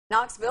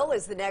Knoxville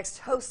is the next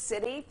host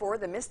city for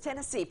the Miss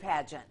Tennessee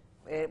pageant.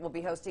 It will be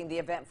hosting the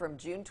event from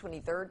June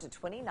 23rd to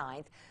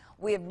 29th.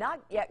 We have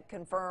not yet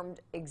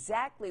confirmed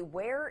exactly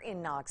where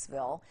in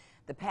Knoxville.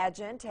 The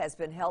pageant has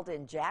been held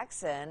in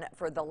Jackson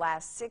for the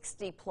last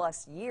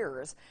 60-plus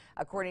years.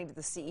 According to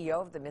the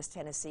CEO of the Miss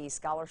Tennessee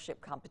Scholarship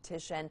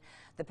Competition,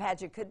 the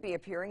pageant could be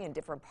appearing in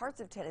different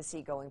parts of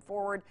Tennessee going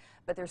forward,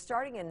 but they're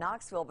starting in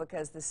Knoxville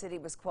because the city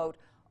was, quote,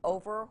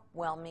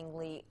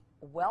 overwhelmingly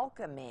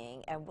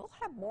welcoming. And we'll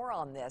have more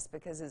on this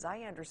because, as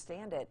I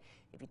understand it,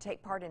 if you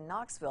take part in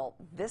Knoxville,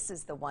 this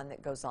is the one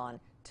that goes on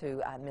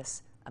to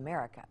Miss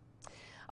America.